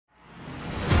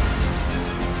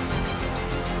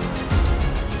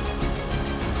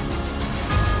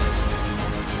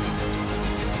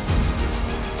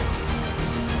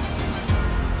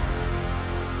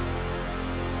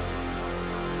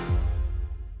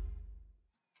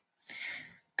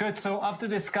Good. So after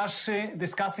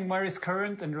discussing various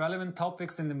current and relevant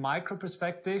topics in the micro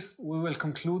perspective, we will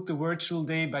conclude the virtual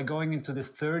day by going into the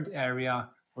third area,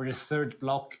 or the third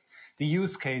block, the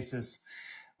use cases.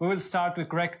 We will start with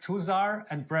Greg Tusar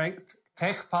and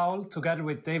Tejpaul together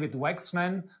with David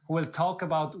Wachsman, who will talk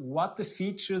about what the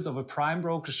features of a prime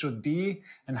broker should be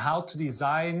and how to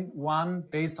design one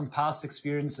based on past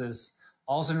experiences,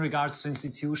 also in regards to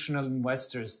institutional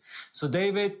investors. So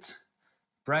David,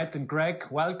 Brett and Greg,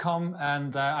 welcome,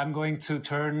 and I'm going to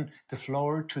turn the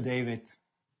floor to David.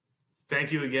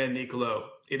 Thank you again, Nicolo.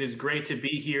 It is great to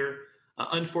be here,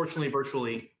 unfortunately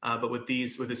virtually, but with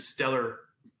a stellar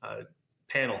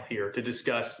panel here to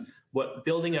discuss what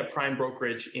building a prime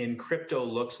brokerage in crypto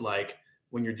looks like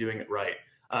when you're doing it right.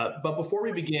 But before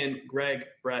we begin, Greg,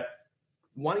 Brett,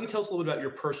 why don't you tell us a little bit about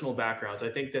your personal backgrounds?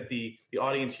 I think that the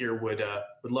audience here would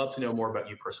love to know more about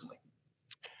you personally.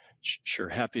 Sure.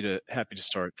 Happy to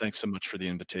start. Thanks so much for the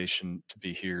invitation to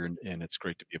be here, and it's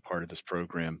great to be a part of this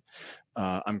program.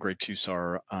 I'm Greg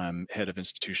Tusar. I'm head of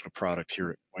institutional product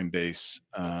here at Coinbase.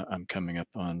 I'm coming up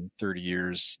on 30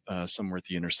 years, somewhere at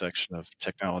the intersection of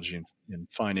technology and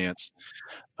finance.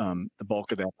 The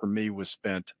bulk of that for me was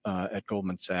spent at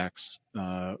Goldman Sachs,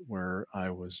 where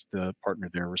I was the partner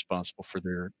there responsible for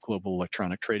their global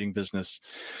electronic trading business.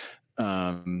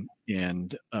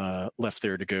 And left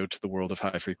there to go to the world of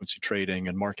high frequency trading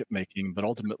and market making, but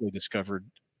ultimately discovered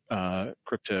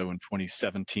crypto in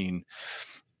 2017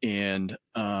 and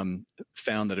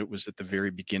found that it was at the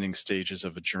very beginning stages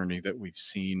of a journey that we've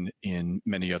seen in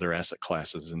many other asset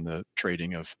classes in the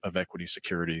trading of equity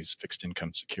securities, fixed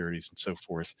income securities, and so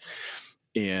forth.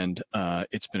 And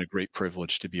it's been a great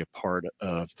privilege to be a part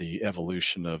of the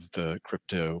evolution of the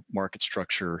crypto market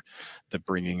structure, the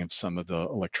bringing of some of the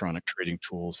electronic trading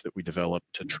tools that we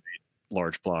developed to trade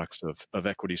large blocks of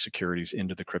equity securities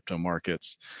into the crypto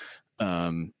markets.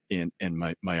 And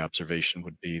my observation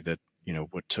would be that, you know,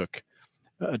 what took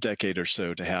a decade or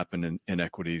so to happen in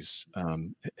equities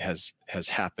has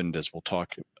happened, as we'll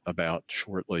talk about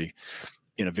shortly,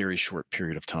 in a very short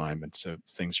period of time. And so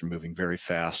things are moving very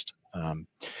fast.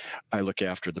 I look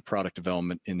after the product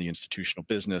development in the institutional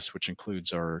business, which includes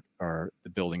the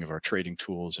building of our trading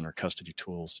tools and our custody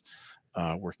tools,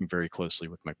 working very closely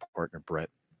with my partner, Brett.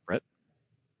 Brett?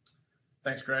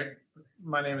 Thanks, Greg.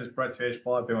 My name is Brett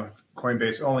Tejpaul. I've been with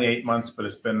Coinbase only 8 months, but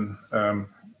it's been a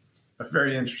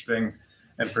very interesting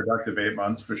and productive 8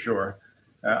 months for sure.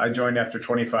 I joined after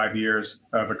 25 years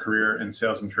of a career in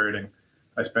sales and trading.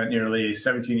 I spent nearly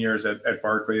 17 years at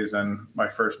Barclays and my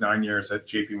first 9 years at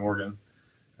JP Morgan.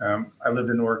 I lived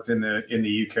and worked in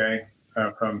the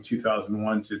UK from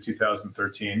 2001 to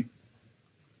 2013.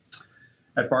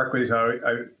 At Barclays,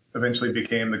 I eventually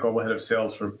became the global head of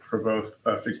sales for both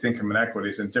fixed income and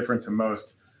equities. And different to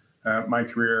most, my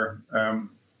career,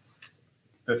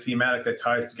 the thematic that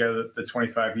ties together the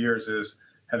 25 years is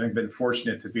having been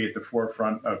fortunate to be at the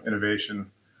forefront of innovation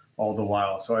all the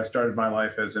while. So I started my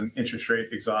life as an interest rate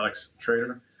exotics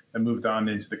trader and moved on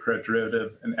into the credit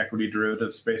derivative and equity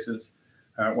derivative spaces.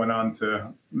 Went on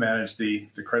to manage the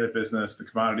credit business, the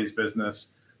commodities business,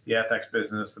 the FX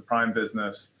business, the prime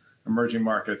business, emerging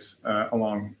markets,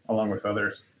 along with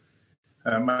others.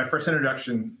 My first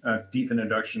introduction, deep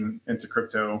introduction into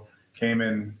crypto came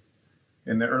in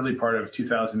the early part of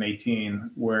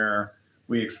 2018, where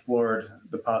we explored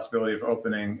the possibility of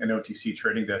opening an OTC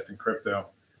trading desk in crypto.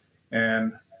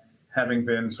 And having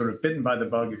been sort of bitten by the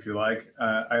bug, if you like,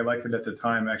 I elected at the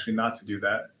time actually not to do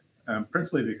that,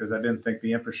 principally because I didn't think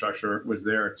the infrastructure was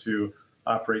there to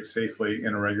operate safely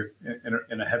in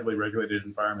a heavily regulated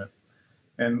environment.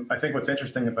 And I think what's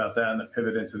interesting about that, and the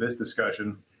pivot into this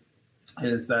discussion,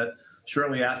 is that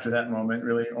shortly after that moment,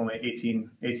 really only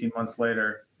 18 months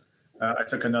later, I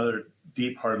took another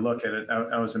deep, hard look at it.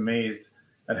 I was amazed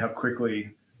at how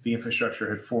quickly the infrastructure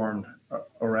had formed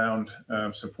around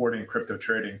supporting crypto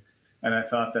trading. And I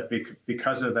thought that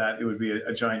because of that, it would be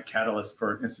a giant catalyst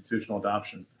for institutional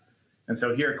adoption. And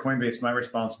so here at Coinbase, my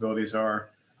responsibilities are,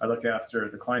 I look after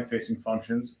the client-facing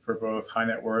functions for both high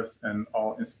net worth and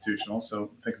all institutional.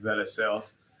 So think of that as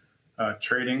sales,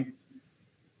 trading,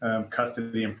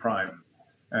 custody, and prime.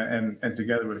 And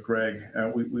together with Greg,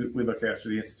 we look after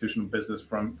the institutional business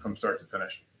from start to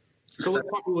finish. So let's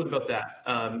talk a little bit about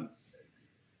that.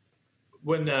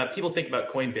 When people think about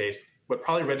Coinbase, what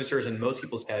probably registers in most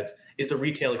people's heads is the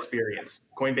retail experience.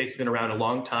 Coinbase has been around a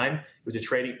long time.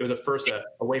 It was first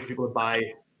a way for people to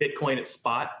buy Bitcoin at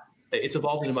spot. It's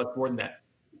evolved into much more than that.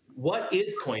 What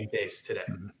is Coinbase today?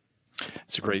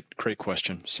 It's a great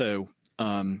question. So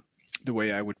the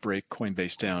way I would break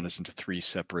Coinbase down is into three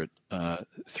separate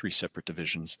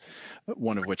divisions.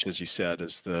 One of which, as you said,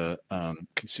 is the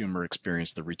consumer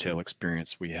experience, the retail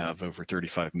experience. We have over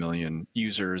 35 million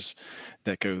users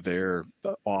that go there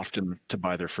often to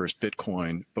buy their first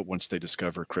Bitcoin, but once they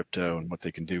discover crypto and what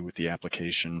they can do with the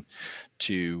application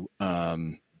to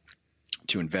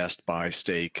invest, buy,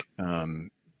 stake,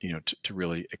 to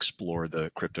really explore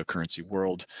the cryptocurrency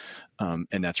world,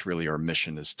 and that's really our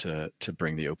mission, is to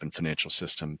bring the open financial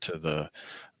system to the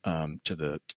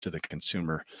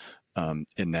consumer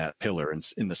in that pillar. And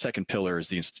in the second pillar is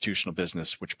the institutional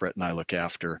business, which Brett and I look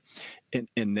after.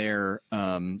 In there,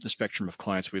 the spectrum of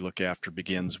clients we look after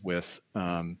begins with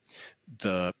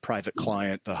the private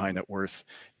client, the high net worth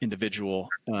individual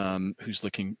who's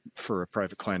looking for a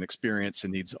private client experience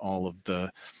and needs all of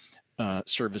the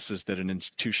services that an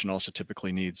institution also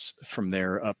typically needs, from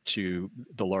there up to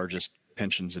the largest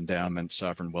pensions, endowments,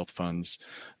 sovereign wealth funds,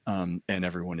 and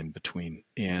everyone in between.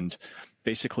 And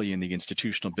basically in the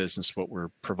institutional business, what we're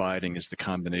providing is the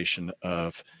combination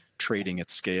of trading at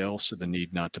scale, so the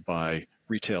need not to buy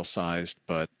retail sized,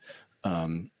 but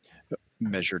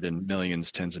measured in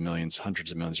millions, tens of millions,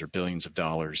 hundreds of millions, or billions of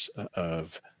dollars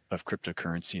of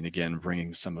cryptocurrency. And again,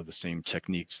 bringing some of the same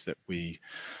techniques that we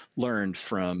learned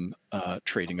from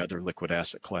trading other liquid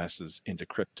asset classes into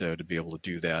crypto to be able to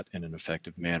do that in an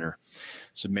effective manner.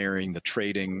 So marrying the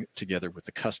trading together with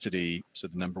the custody. So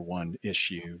the number one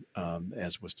issue,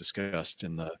 as was discussed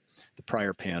in the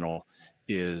prior panel,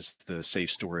 is the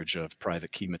safe storage of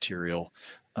private key material.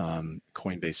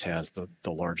 Coinbase has the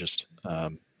largest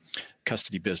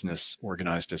custody business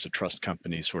organized as a trust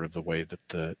company, sort of the way that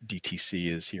the DTC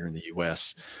is here in the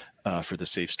US, for the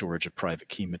safe storage of private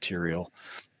key material.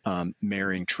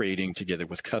 Marrying trading together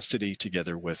with custody,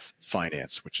 together with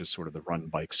finance, which is sort of the run,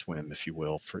 bike, swim, if you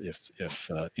will, for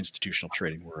if institutional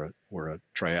trading were a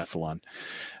triathlon.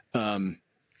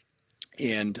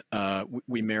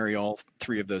 We marry all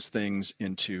three of those things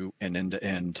into an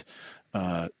end-to-end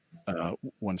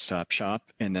one-stop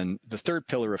shop. And then the third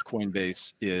pillar of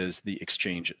Coinbase is the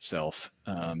exchange itself.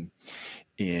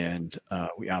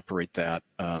 We operate that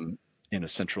in a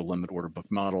central limit order book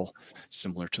model,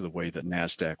 similar to the way that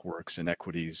NASDAQ works in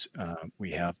equities.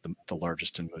 We have the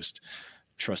largest and most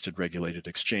trusted regulated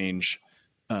exchange,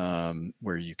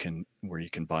 where you can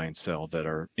buy and sell, that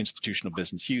our institutional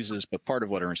business uses. But part of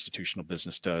what our institutional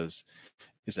business does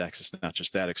is access not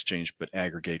just that exchange, but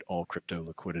aggregate all crypto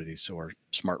liquidity. So our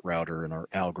smart router and our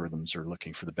algorithms are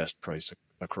looking for the best price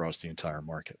across the entire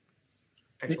market.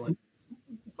 Excellent.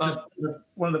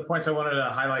 One of the points I wanted to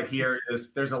highlight here is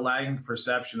there's a lagging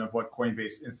perception of what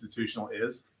Coinbase Institutional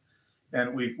is,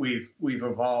 and we've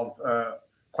evolved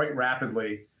quite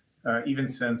rapidly, even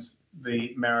since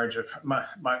the marriage of my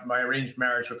arranged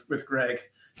marriage with Greg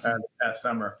last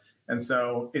summer. And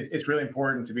so it's really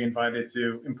important to be invited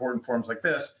to important forums like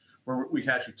this, where we can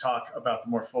actually talk about the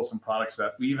more fulsome product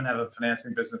set. We even have a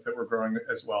financing business that we're growing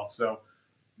as well. So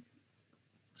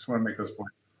just want to make those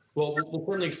points. Well, we'll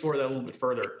certainly explore that a little bit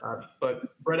further.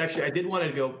 But Brett, actually, I did want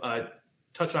to go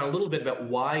touch on a little bit about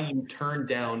why you turned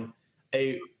down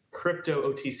a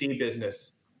crypto OTC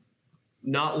business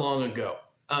not long ago.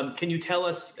 Can you tell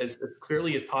us as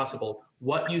clearly as possible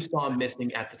what you saw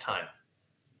missing at the time?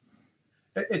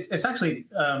 It's actually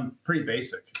pretty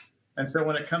basic. And so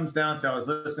when it comes down to, I was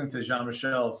listening to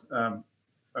Jean-Michel's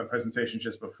presentation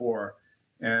just before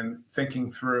and thinking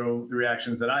through the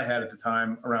reactions that I had at the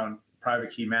time around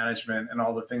private key management and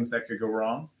all the things that could go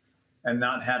wrong, and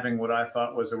not having what I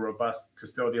thought was a robust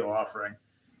custodial offering.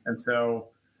 And so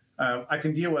I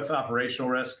can deal with operational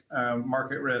risk,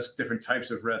 market risk, different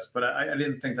types of risk, but I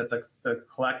didn't think that the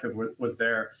collective was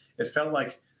there. It felt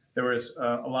like there was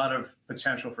a lot of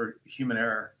potential for human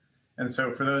error. And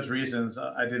so for those reasons,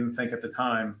 I didn't think at the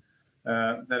time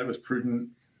that it was prudent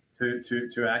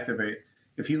to activate.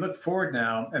 If you look forward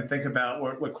now and think about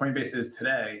what Coinbase is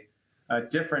today,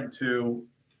 different to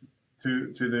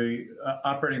the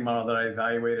operating model that I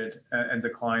evaluated and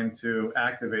declined to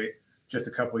activate just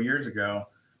a couple of years ago,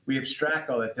 we abstract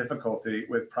all that difficulty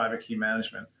with private key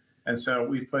management. And so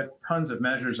we've put tons of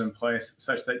measures in place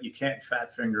such that you can't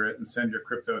fat finger it and send your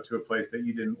crypto to a place that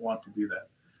you didn't want to do that,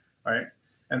 right?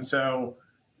 And so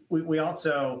we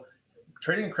also,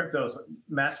 trading in crypto is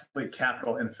massively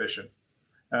capital inefficient.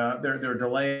 There are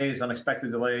delays,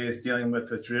 unexpected delays, dealing with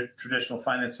the traditional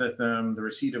finance system, the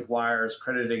receipt of wires,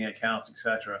 crediting accounts, et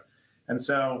cetera. And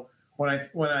so when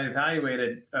I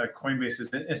evaluated Coinbase's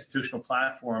institutional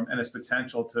platform and its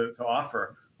potential to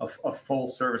offer a full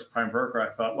service prime broker, I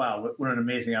thought, wow, what an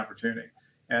amazing opportunity.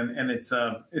 And it's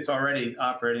already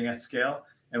operating at scale,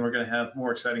 and we're going to have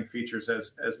more exciting features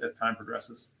as time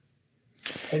progresses.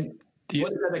 And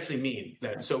what does that actually mean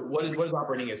then? So what is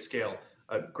operating at scale?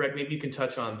 Greg, maybe you can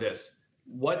touch on this.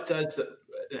 What does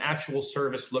an actual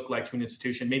service look like to an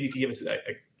institution? Maybe you could give us an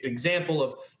example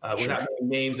of, without naming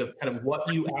names, of kind of what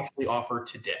you actually offer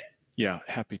today. Yeah,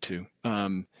 happy to.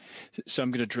 So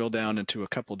I'm going to drill down into a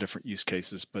couple different use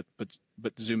cases, but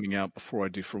zooming out before I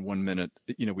do for 1 minute,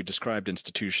 we described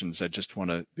institutions. I just want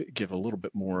to give a little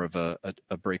bit more of a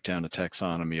breakdown, a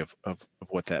taxonomy of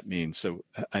what that means. So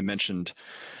I mentioned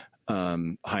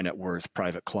high net worth,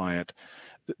 private client.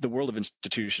 The world of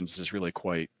institutions is really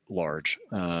quite large.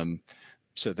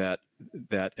 So that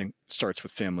starts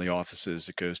with family offices.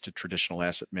 It goes to traditional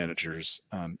asset managers,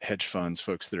 hedge funds,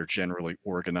 folks that are generally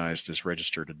organized as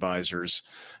registered advisors,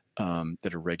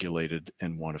 that are regulated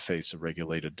and want to face a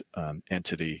regulated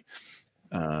entity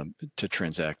to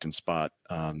transact in spot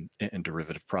and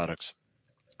derivative products.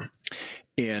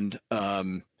 And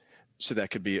so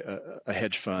that could be a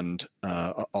hedge fund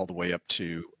all the way up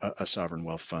to a sovereign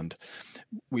wealth fund.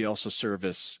 We also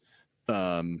service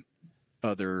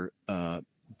other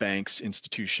banks,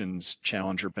 institutions,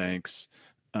 challenger banks,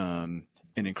 and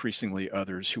increasingly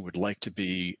others who would like to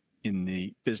be in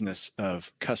the business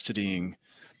of custodying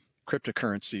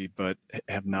cryptocurrency, but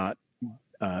have not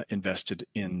invested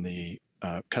in the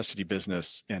custody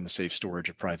business and the safe storage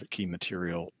of private key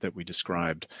material that we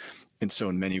described. And so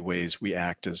in many ways, we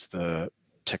act as the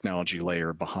technology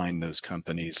layer behind those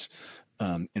companies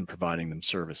in providing them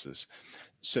services.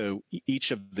 So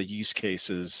each of the use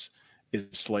cases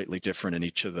is slightly different in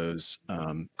each of those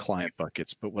client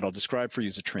buckets. But what I'll describe for you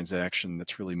is a transaction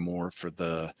that's really more for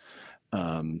the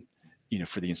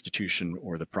for the institution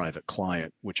or the private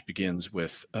client, which begins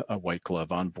with a white glove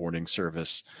onboarding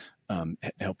service,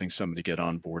 helping somebody get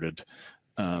onboarded.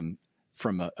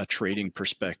 From a trading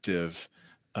perspective,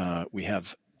 we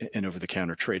have an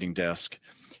over-the-counter trading desk.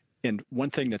 And one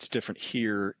thing that's different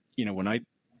here, when I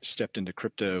stepped into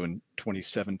crypto in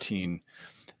 2017,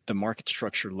 the market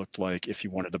structure looked like if you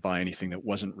wanted to buy anything that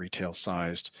wasn't retail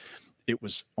sized, it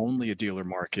was only a dealer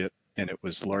market and it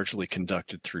was largely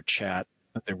conducted through chat.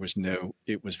 It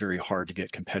was very hard to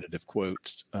get competitive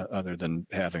quotes other than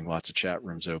having lots of chat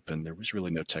rooms open. There was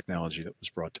really no technology that was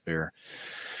brought to bear.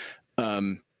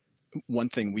 One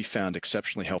thing we found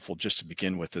exceptionally helpful just to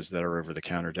begin with is that our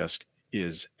over-the-counter desk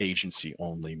is agency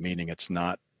only, meaning it's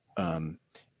not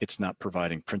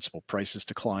providing principal prices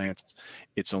to clients.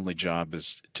 Its only job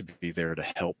is to be there to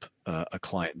help a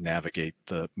client navigate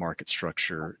the market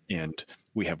structure. And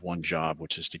we have one job,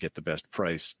 which is to get the best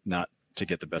price, not to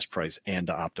get the best price and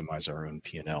to optimize our own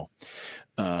P&L.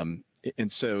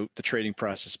 And so the trading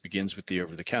process begins with the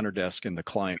over-the-counter desk and the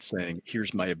client saying,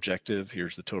 here's my objective,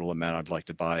 here's the total amount I'd like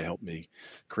to buy, help me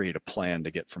create a plan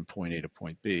to get from point A to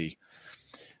point B.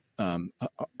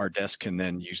 Our desk can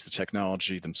then use the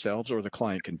technology themselves, or the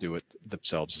client can do it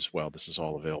themselves as well. This is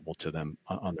all available to them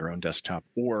on their own desktop,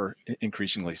 or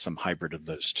increasingly some hybrid of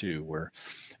those two, where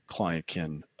client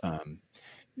can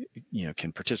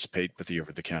can participate with the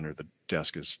over-the-counter. The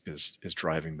desk is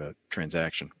driving the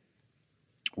transaction.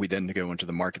 We then go into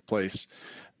the marketplace.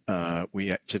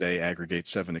 We today aggregate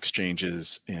 7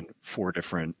 exchanges and 4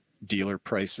 different dealer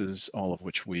prices, all of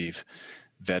which we've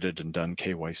vetted and done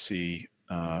KYC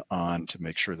on to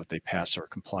make sure that they pass our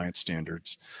compliance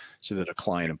standards, so that a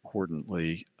client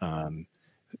importantly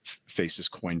faces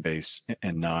Coinbase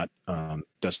and not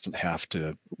doesn't have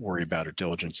to worry about or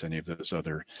diligence any of those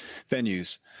other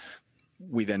venues.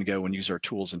 We then go and use our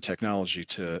tools and technology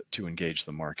to engage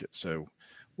the market. So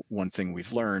one thing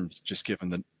we've learned, just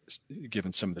given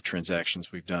some of the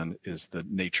transactions we've done, is the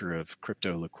nature of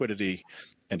crypto liquidity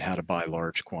and how to buy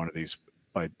large quantities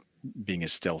by being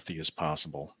as stealthy as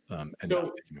possible and not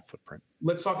making a footprint.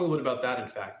 Let's talk a little bit about that. In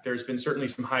fact, there's been certainly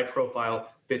some high-profile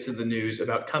bits of the news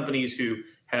about companies who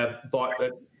have bought,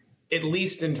 at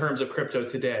least in terms of crypto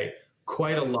today,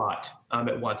 quite a lot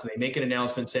at once. And they make an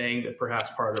announcement saying that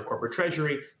perhaps part of their corporate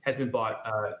treasury has been bought,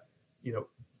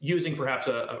 using perhaps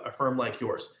a firm like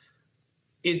yours.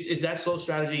 Is that slow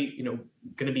strategy,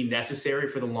 going to be necessary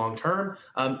for the long term?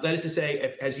 That is to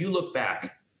say, as you look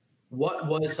back, what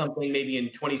was something maybe in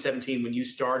 2017 when you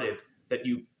started that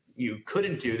you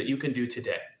couldn't do that you can do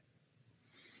today?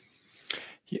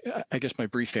 Yeah, I guess my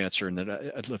brief answer, and then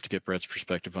I'd love to get Brad's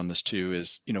perspective on this too,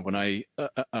 is when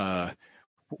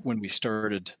we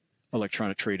started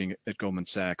electronic trading at Goldman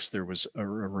Sachs, there was a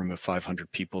room of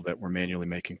 500 people that were manually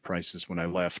making prices. When I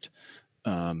left,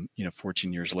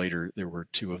 14 years later, there were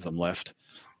 2 of them left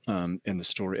in the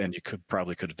story, and you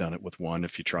probably could have done it with 1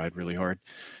 if you tried really hard.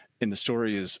 And the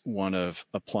story is one of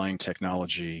applying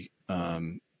technology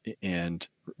and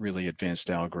really advanced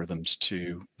algorithms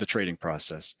to the trading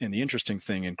process. And the interesting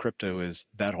thing in crypto is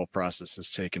that whole process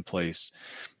has taken place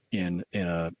in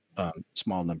a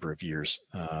small number of years,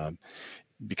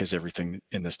 because everything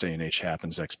in this day and age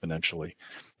happens exponentially.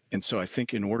 And so I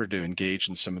think in order to engage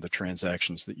in some of the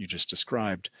transactions that you just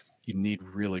described, you need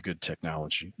really good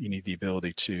technology. You need the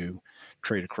ability to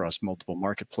trade across multiple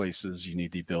marketplaces. You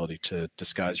need the ability to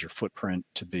disguise your footprint,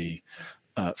 to be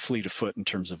fleet of foot in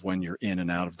terms of when you're in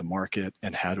and out of the market,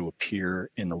 and how to appear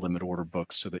in the limit order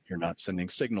books so that you're not sending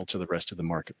signal to the rest of the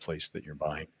marketplace that you're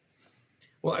buying.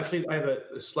 Well, actually, I have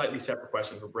a slightly separate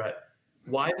question for Brett.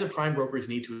 Why does a prime brokerage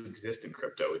need to exist in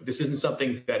crypto? This isn't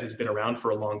something that has been around for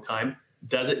a long time.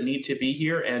 Does it need to be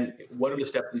here? And what are the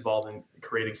steps involved in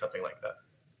creating something like that?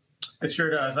 It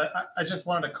sure does. I just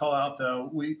wanted to call out,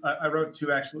 though, I wrote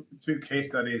two case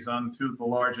studies on two of the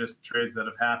largest trades that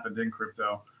have happened in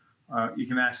crypto. You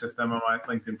can access them on my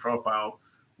LinkedIn profile.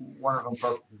 One of them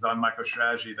focuses on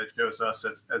MicroStrategy that shows us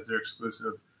as their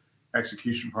exclusive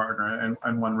execution partner,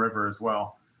 and One River as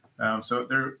well. So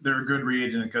they're a good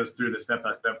read, and it goes through the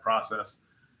step-by-step process.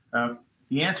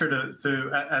 The answer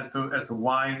as to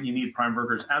why you need prime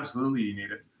brokers, absolutely you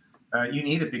need it. You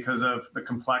need it because of the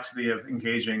complexity of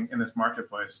engaging in this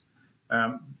marketplace.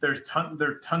 There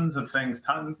are tons of things,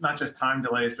 not just time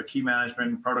delays, but key management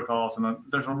and protocols, and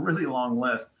there's a really long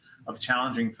list of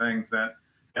challenging things that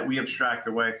we abstract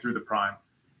away through the prime.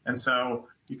 And so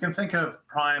you can think of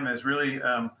prime as really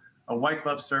a white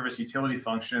glove service utility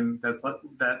function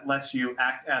that lets you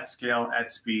act at scale,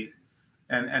 at speed.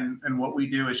 And what we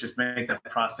do is just make that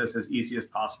process as easy as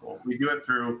possible. We do it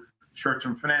through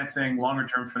short-term financing,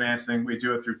 longer-term financing. We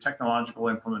do it through technological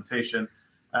implementation.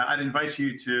 I'd invite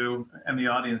you and the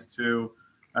audience to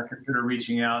consider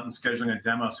reaching out and scheduling a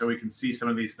demo so we can see some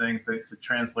of these things to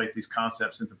translate these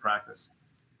concepts into practice.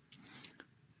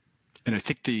 And I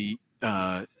think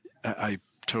I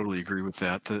totally agree with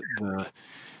that.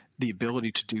 The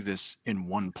ability to do this in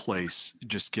one place,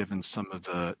 just given some of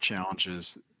the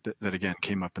challenges that again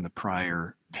came up in the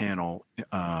prior panel,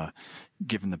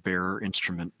 given the bearer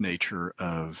instrument nature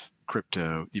of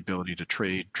crypto, the ability to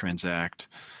trade, transact,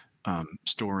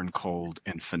 store and hold,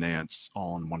 and finance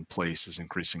all in one place is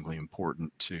increasingly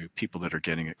important to people that are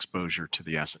getting exposure to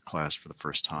the asset class for the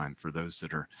first time. For those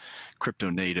that are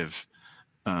crypto native,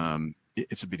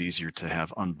 it's a bit easier to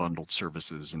have unbundled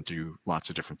services and do lots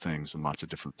of different things in lots of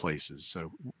different places.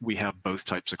 So we have both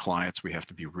types of clients. We have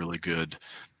to be really good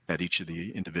at each of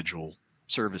the individual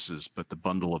services, but the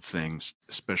bundle of things,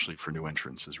 especially for new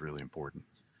entrants, is really important.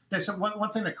 Yeah, so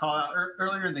one thing to call out,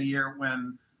 earlier in the year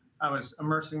when I was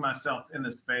immersing myself in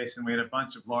this space and we had a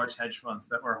bunch of large hedge funds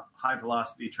that were high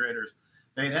velocity traders,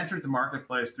 they had entered the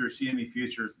marketplace through CME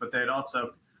futures, but they had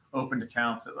also opened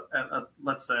accounts at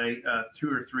let's say 2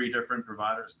 or 3 different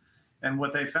providers. And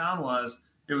what they found was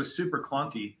it was super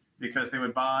clunky because they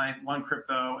would buy one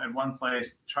crypto in one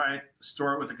place, try to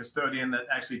store it with a custodian that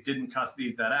actually didn't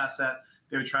custody that asset.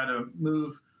 They would try to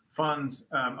move funds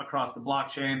across the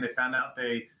blockchain. They found out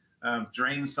they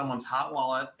drained someone's hot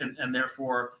wallet, and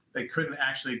therefore they couldn't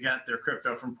actually get their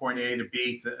crypto from point A to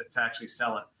B to actually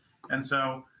sell it. And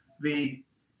so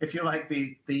if you like,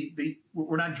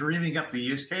 we're not dreaming up the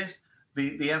use case.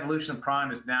 The evolution of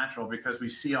prime is natural because we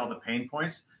see all the pain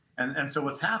points. And so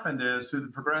what's happened is through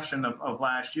the progression of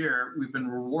last year, we've been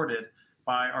rewarded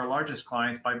by our largest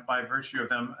clients by virtue of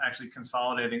them actually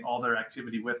consolidating all their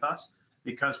activity with us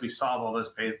because we solve all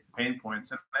those pain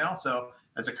points. And they also,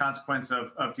 as a consequence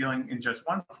of dealing in just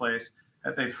one place,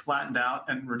 that they've flattened out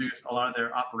and reduced a lot of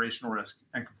their operational risk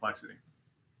and complexity.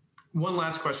 One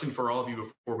last question for all of you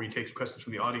before we take questions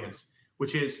from the audience,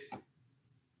 which is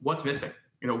what's missing?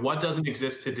 What doesn't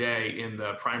exist today in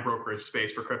the prime brokerage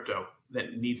space for crypto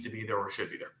that needs to be there or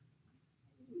should be there?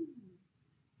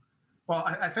 Well,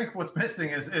 I think what's missing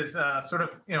is sort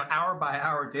of hour by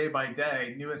hour, day by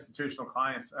day, new institutional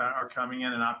clients are coming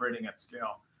in and operating at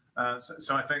scale.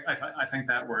 So I think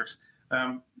that works.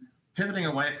 Pivoting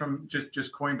away from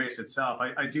just Coinbase itself,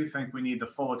 I do think we need the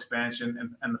full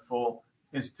expansion and the full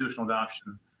institutional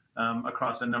adoption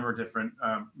across a number of different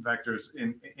vectors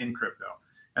in crypto.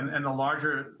 And the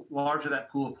larger that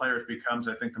pool of players becomes,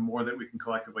 I think the more that we can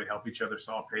collectively help each other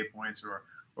solve pain points or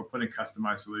put in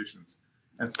customized solutions.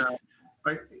 And so,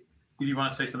 did you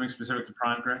want to say something specific to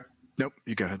Prime, Greg? Nope,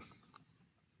 you go ahead.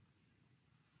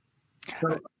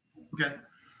 So, okay.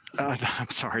 I'm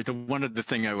sorry. The one other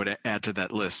thing I would add to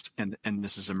that list, and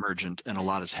this is emergent, and a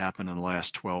lot has happened in the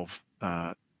last 12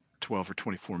 or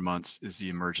 24 months, is the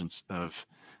emergence of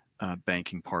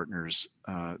banking partners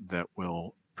that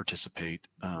will participate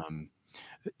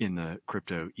in the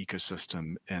crypto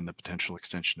ecosystem and the potential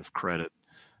extension of credit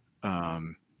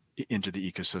into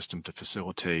the ecosystem to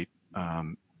facilitate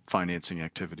financing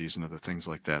activities and other things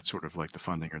like that, sort of like the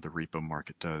funding or the repo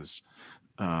market does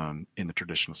in the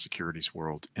traditional securities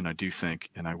world. And I do think,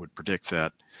 and I would predict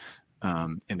that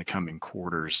in the coming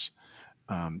quarters,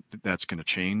 that's going to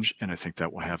change. And I think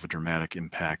that will have a dramatic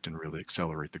impact and really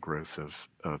accelerate the growth of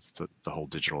the whole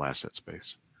digital asset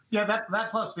space. Yeah,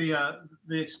 that plus the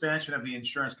expansion of the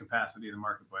insurance capacity in the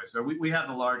marketplace. So we have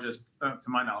the largest, to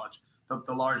my knowledge,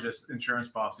 the largest insurance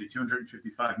policy,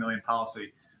 255 million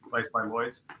policy placed by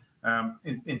Lloyd's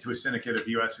into a syndicate of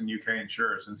U.S. and U.K.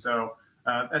 insurers. And so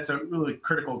that's a really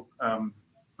critical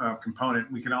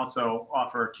component. We can also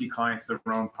offer key clients their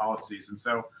own policies. And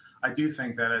so I do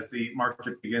think that as the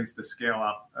market begins to scale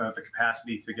up, the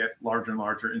capacity to get larger and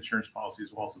larger insurance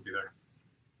policies will also be there.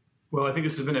 Well, I think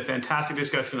this has been a fantastic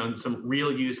discussion on some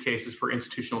real use cases for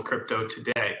institutional crypto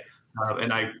today.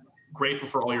 And I'm grateful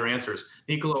for all your answers.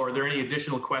 Nicolo, are there any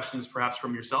additional questions perhaps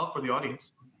from yourself or the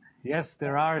audience? Yes,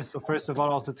 there are. So first of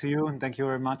all, also to you, and thank you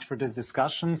very much for this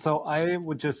discussion. So I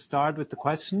would just start with the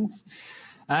questions.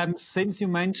 Since you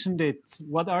mentioned it,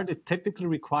 what are the typical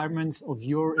requirements of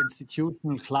your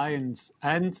institutional clients?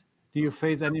 And do you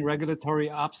face any regulatory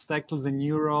obstacles in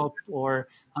Europe or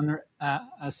under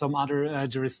some other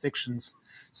jurisdictions?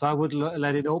 So I would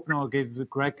let it open. I'll give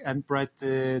Greg and Brett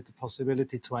the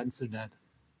possibility to answer that.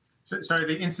 So, sorry,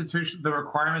 the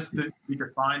requirements to be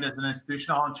defined as an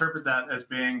institution, I'll interpret that as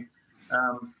being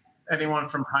anyone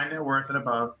from high net worth and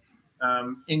above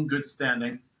in good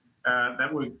standing. And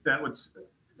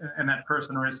that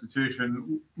person or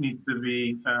institution needs to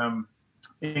be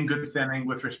in good standing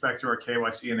with respect to our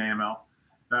KYC and AML.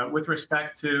 With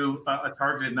respect to a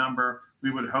targeted number,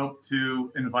 we would hope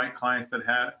to invite clients that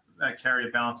carry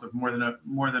a balance of more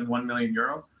than 1 million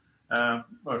euro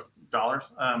or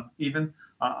dollars even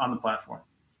on the platform.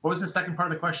 What was the second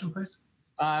part of the question, please?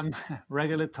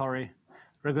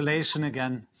 Regulation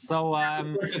again. So let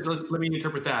me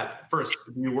interpret that. First,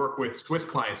 do you work with Swiss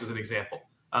clients as an example?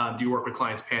 Do you work with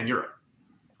clients pan-Europe?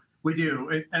 We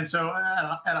do. And so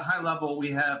at a high level, we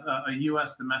have a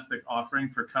U.S. domestic offering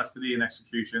for custody and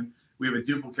execution. We have a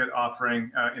duplicate offering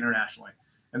internationally.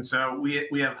 And so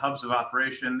we have hubs of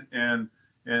operation in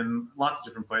lots of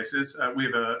different places. We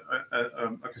have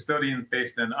a custodian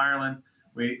based in Ireland.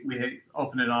 We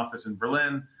opened an office in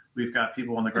Berlin. We've got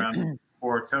people on the ground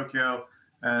for Tokyo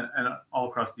and all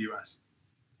across the U.S.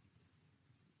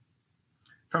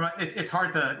 It's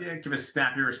hard to give a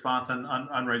snappy response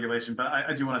on regulation, but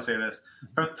I do want to say this.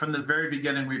 From the very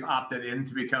beginning, we've opted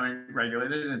into becoming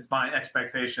regulated, and it's my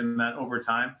expectation that over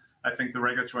time, I think the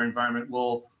regulatory environment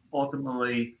will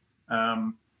ultimately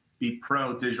be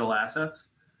pro-digital assets.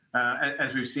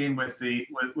 As we've seen with the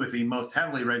most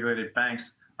heavily regulated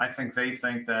banks, I think they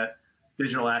think that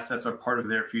digital assets are part of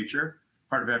their future,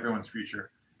 part of everyone's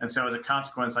future. And so as a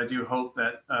consequence, I do hope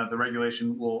that the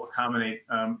regulation will accommodate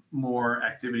more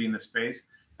activity in the space,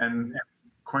 and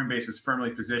Coinbase is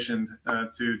firmly positioned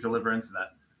to deliver into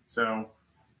that. So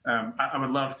I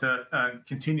would love to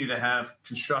continue to have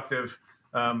constructive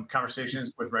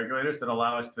conversations with regulators that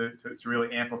allow us to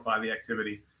really amplify the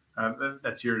activity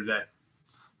that's here today.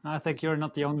 I think you're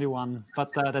not the only one,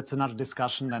 but that's another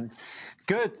discussion then.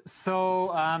 Good.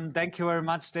 So thank you very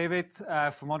much, David,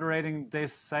 for moderating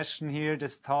this session here,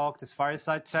 this talk, this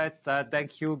fireside chat.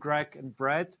 Thank you, Greg and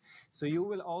Brett. So you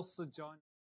will also join.